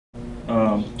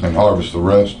And harvest the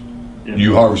rest? Yeah.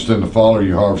 You harvest in the fall, or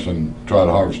you try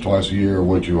to harvest twice a year, or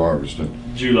what you harvesting?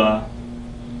 July,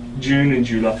 June and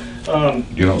July.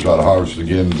 You don't try to harvest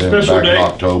again then back Special day. in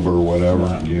October or whatever?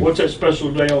 What's that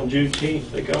special day on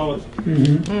Juneteenth, they call it?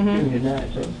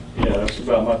 Yeah, that's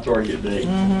about my target date.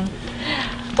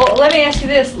 Well, let me ask you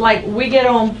this, like, we get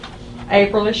on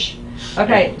Aprilish.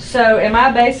 Okay, so am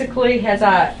I basically, as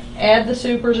I add the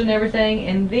supers and everything,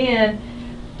 and then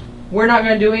we're not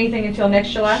gonna do anything until next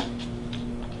July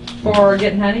for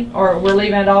getting honey? Or we're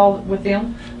leaving it all with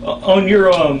them? On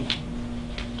your,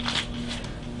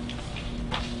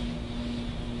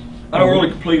 I don't really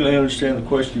completely understand the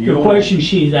question. The question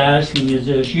she's asking is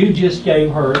this: you just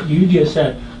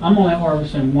said, I'm only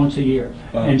harvesting once a year.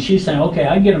 And she's saying, okay,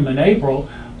 I get them in April.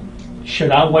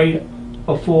 Should I wait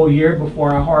a full year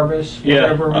before I harvest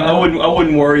whatever? I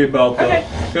wouldn't worry about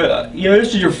that. You know,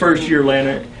 this is your first year,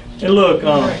 Lana. And look,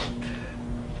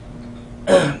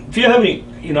 if you have any,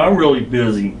 you know, I'm really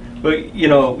busy. But, you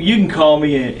know, you can call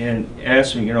me and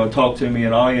ask me, you know, talk to me,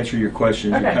 and I'll answer your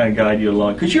questions and kind of guide you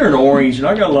along. Because you're in Orange, and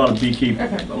I got a lot of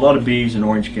a lot of bees in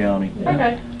Orange County.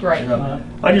 Okay, great. You know,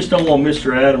 I just don't want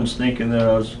Mr. Adams thinking that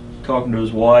I was talking to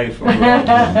his wife. Or, Well,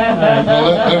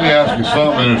 let me ask you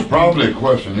something. It's probably a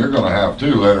question you're going to have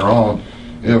too later on.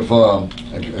 If,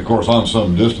 of course, I'm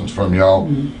some distance from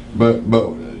y'all, but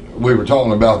we were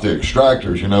talking about the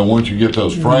extractors. You know, once you get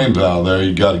those frames out of there,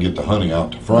 you got to get the honey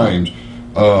out to frames.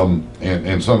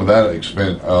 And some of that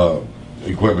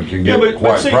equipment can get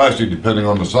quite pricey depending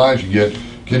on the size you get.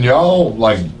 Can y'all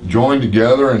like join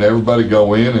together and everybody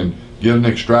go in and get an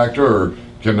extractor, or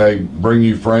can they bring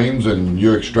you frames and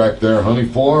you extract their honey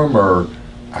for them, or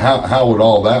how would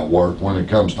all that work when it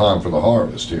comes time for the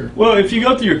harvest here? Well, if you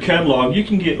go through your catalog, you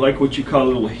can get like what you call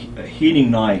a little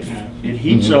heating knife. It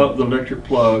heats up the electric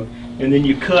plug, and then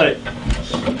you cut.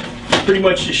 Pretty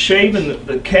much just shaving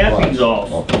the cappings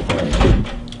off.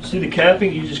 See the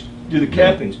capping? You just do the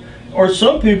cappings. Or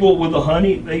some people with the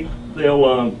honey,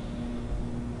 they'll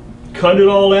cut it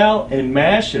all out and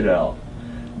mash it out.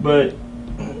 But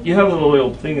you have a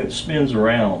little thing that spins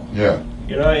around. Yeah.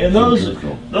 You know, and those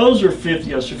are 50.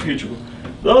 Yes, future.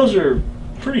 Those are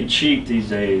pretty cheap these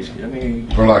days. I mean,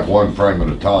 for like one frame at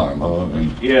a time, huh?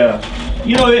 And yeah.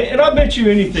 You know, and I bet you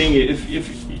anything.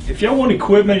 If y'all want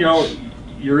equipment,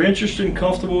 you're interested and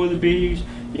comfortable with the bees,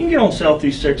 you can get on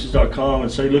SoutheastTexas.com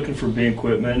and say looking for bee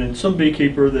equipment. And some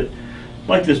beekeeper that,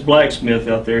 like this blacksmith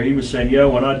out there, he was saying, yeah,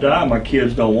 when I die, my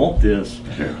kids don't want this.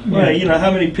 Well, you know,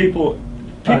 how many people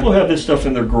have this stuff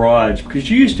in their garage? Because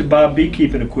you used to buy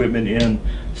beekeeping equipment in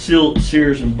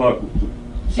Sears and Buck.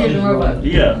 Sears and Roebuck.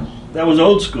 Yeah, that was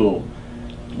old school.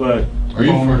 But are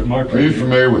you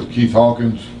familiar with Keith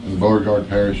Hawkins in Beauregard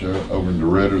Parish over in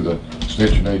DeRidder, the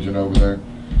extension agent over there?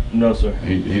 No, sir.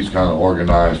 He's kind of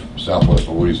organized Southwest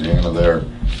Louisiana there,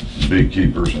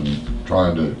 beekeepers, and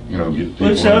trying to get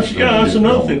people. That's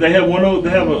another thing. They have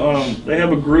they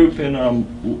have a group in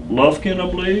Lufkin,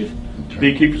 I believe,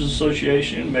 Beekeepers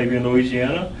Association, maybe in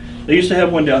Louisiana. They used to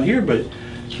have one down here, but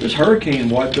this hurricane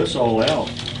wiped us all out.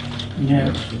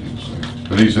 Yeah.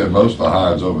 But he said most of the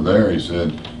hives over there, he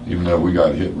said, even though we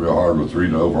got hit real hard with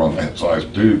Rita over on that size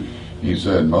too, he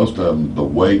said most of them, the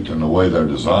weight and the way they're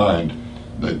designed,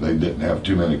 they didn't have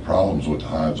too many problems with the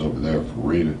hives over there for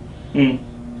Rita.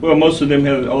 Well, most of them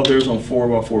have all theirs on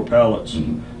 4x4 pallets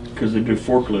because they do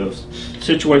forklifts.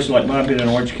 Situation like mine being in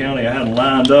Orange County, I had them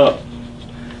lined up,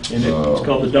 and it's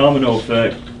called the domino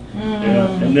effect. Yeah.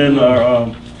 And then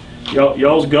our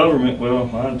y'all's government, well,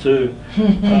 mine too,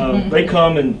 they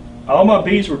come and all my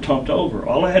bees were tumped over.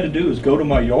 All I had to do was go to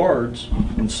my yards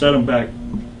and set them back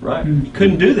right.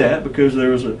 Couldn't do that because there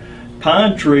was a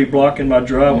pine tree blocking my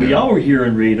driveway. Y'all were here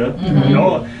in Rita.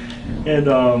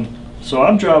 So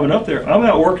I'm driving up there. I'm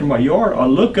out working my yard. I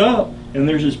look up and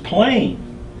there's this plane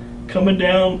coming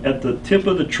down at the tip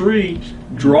of the tree,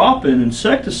 dropping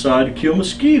insecticide to kill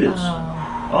mosquitoes.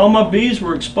 All my bees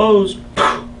were exposed.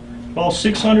 All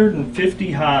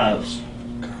 650 hives.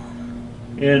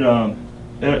 And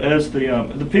as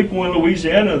the people in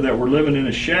Louisiana that were living in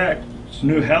a shack, this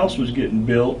new house was getting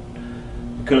built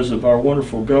because of our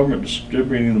wonderful government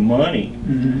distributing the money.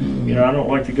 You know, I don't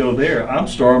like to go there. I'm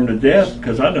starving to death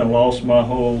because I done lost my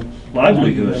whole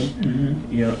livelihood.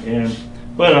 You know,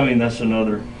 but I mean that's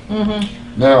another.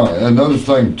 Now another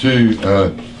thing too,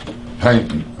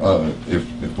 painting.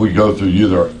 If we go through you,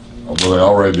 will they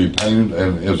already be painted?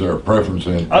 And is there a preference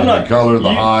in the color of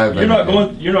the hive? You're not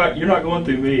going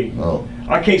through me. Oh.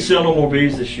 I can't sell no more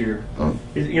bees this year.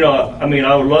 You know, I mean,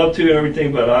 I would love to and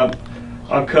everything, but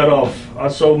I've cut off. I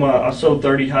sold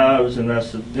 30 hives, and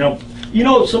that's the. You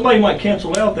know, somebody might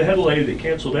cancel out. They had a lady that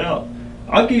canceled out.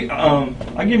 I'll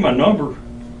give my number.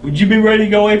 Would you be ready to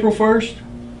go April 1st?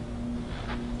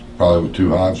 Probably with 2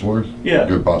 hives worth. Yeah.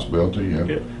 Good possibility.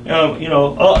 Yeah. You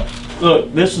know,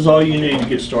 look, this is all you need to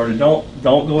get started. Don't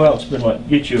go out and spend like,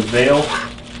 get you a veil.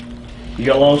 You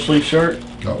got a long sleeve shirt?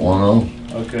 Got one on.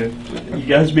 Okay. You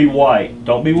guys be white.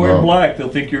 Don't be wearing No. black. They'll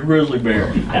think you're a grizzly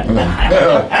bear.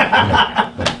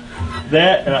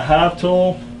 That and a hive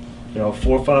tool, you know, $4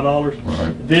 or $5.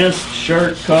 Right. This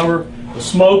shirt cover, a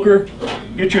smoker.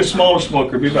 Get you a smaller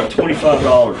smoker. It'd be about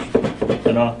 $25.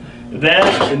 You know,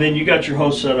 that, and then you got your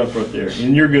whole setup right there,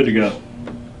 and you're good to go.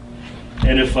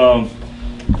 And if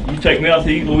you take me out to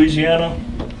eat in Louisiana,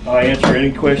 I'll answer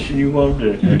any question you want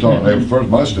to do. You're talking April 1st.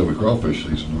 Might still be crawfish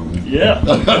season. Over there.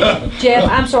 Yeah. Jeff,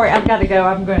 I'm sorry, I've got to go.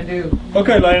 I'm going to do.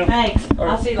 Okay, Lana. Thanks. All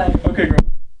right. I'll see you later. Okay, great.